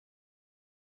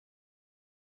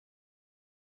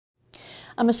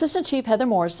I'm Assistant Chief Heather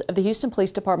Morris of the Houston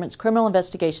Police Department's Criminal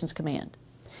Investigations Command.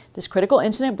 This critical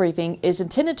incident briefing is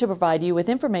intended to provide you with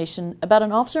information about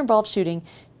an officer-involved shooting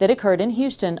that occurred in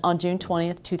Houston on June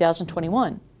 20,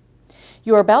 2021.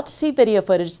 You are about to see video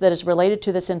footage that is related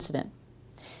to this incident.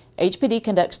 HPD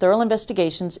conducts thorough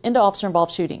investigations into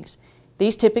officer-involved shootings.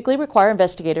 These typically require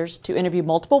investigators to interview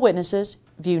multiple witnesses,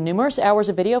 view numerous hours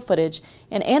of video footage,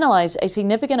 and analyze a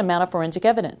significant amount of forensic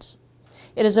evidence.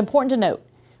 It is important to note,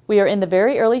 we are in the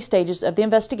very early stages of the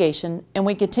investigation, and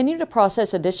we continue to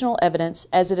process additional evidence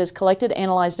as it is collected,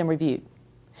 analyzed, and reviewed.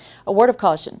 A word of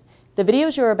caution, the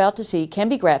videos you are about to see can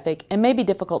be graphic and may be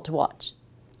difficult to watch.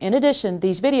 In addition,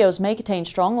 these videos may contain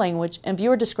strong language and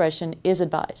viewer discretion is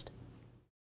advised.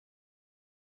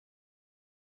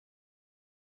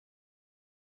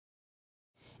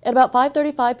 At about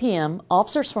 5:35 p.m.,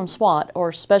 officers from SWAT,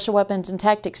 or Special Weapons and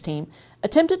Tactics Team,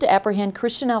 attempted to apprehend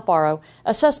Christian Alfaro,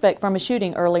 a suspect from a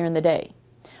shooting earlier in the day.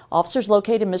 Officers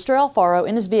located Mr. Alfaro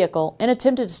in his vehicle and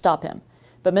attempted to stop him,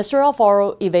 but Mr.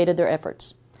 Alfaro evaded their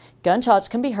efforts. Gunshots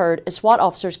can be heard as SWAT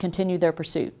officers continued their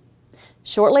pursuit.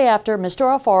 Shortly after, Mr.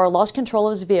 Alfaro lost control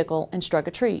of his vehicle and struck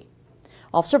a tree.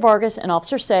 Officer Vargas and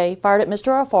Officer Say fired at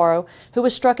Mr. Alfaro, who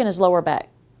was struck in his lower back.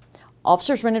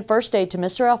 Officers rendered first aid to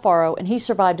Mr. Alfaro, and he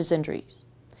survived his injuries.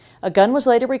 A gun was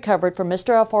later recovered from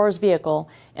Mr. Alfaro's vehicle,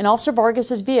 and Officer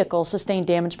Vargas's vehicle sustained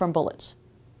damage from bullets.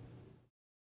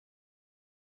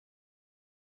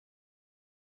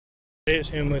 It's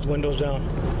him with windows down.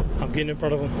 I'm getting in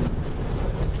front of him.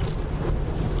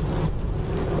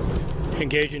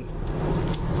 Engaging.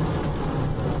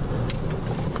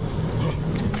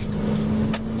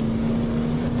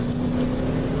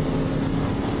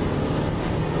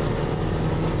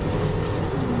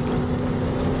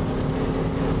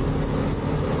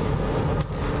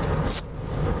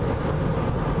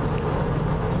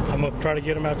 I'm gonna try to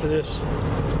get him after this.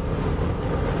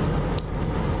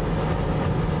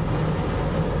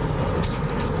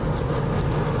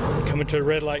 Coming to a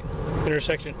red light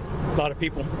intersection. A lot of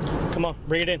people. Come on,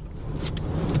 bring it in.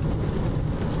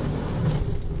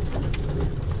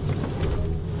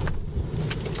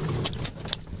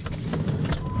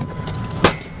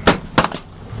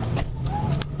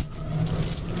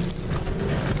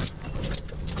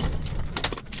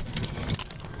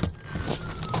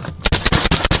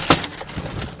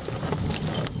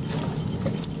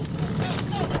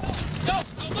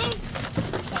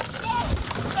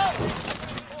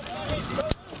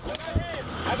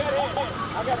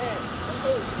 I got hands.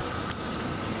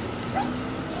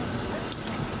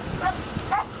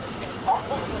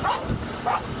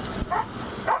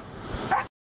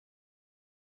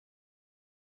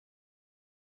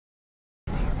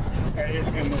 Okay, just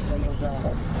give me the windows down.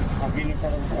 I'm getting in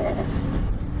front of him.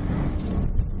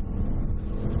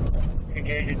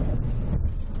 Engaging.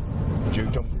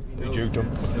 Juked him. He juked him.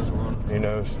 He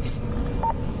knows.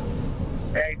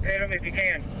 Hey, hit him if you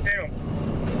can. Hit him.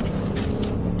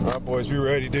 All right, boys, be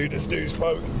ready, dude. This dude's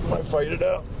probably might fight it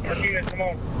out. Martinez, come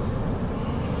on.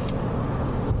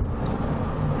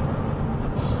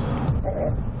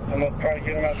 I'm going to try to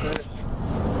get him after this.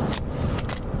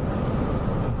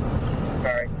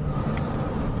 Alright.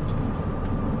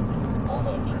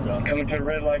 Coming to the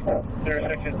red light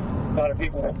intersection. A lot of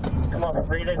people. Come on,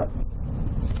 bring it in.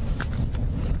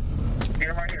 Get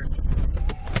him right here.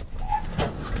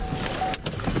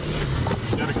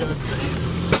 Got a gun.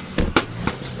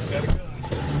 Got a gun.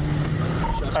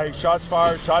 Hey, shots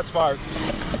fired, shots fired.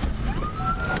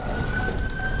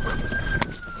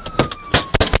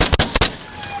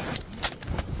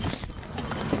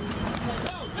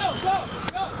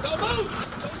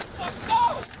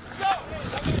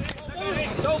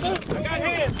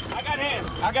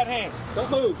 I got hands.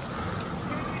 Don't move.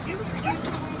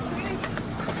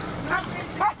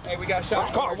 Hey, we got shots.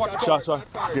 Shots fired.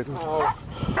 Good.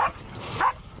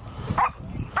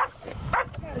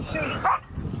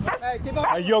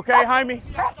 Hey, you okay, Jaime?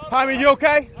 Jaime, you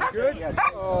okay? Good?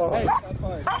 Oh, hey,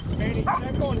 Manny,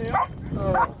 check on him.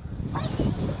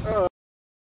 A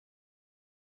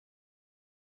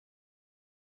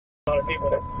lot of people.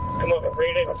 Come on,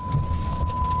 bring it in.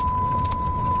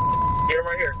 Get him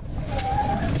right here.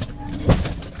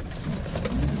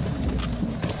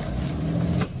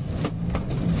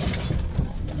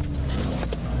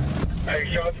 Hey,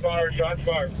 shots fired, shots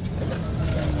fired.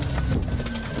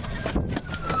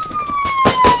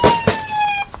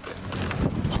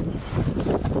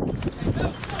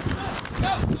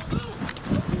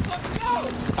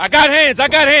 I got hands, I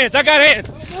got hands, I got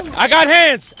hands. I got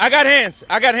hands, I got hands,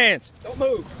 I got hands. Don't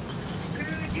move.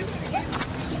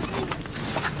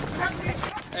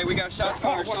 Hey, we got shots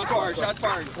fired, shots fired, shots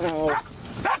fired. Oh.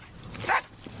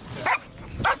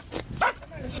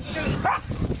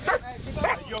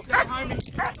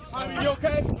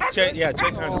 check. Yeah,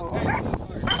 check her.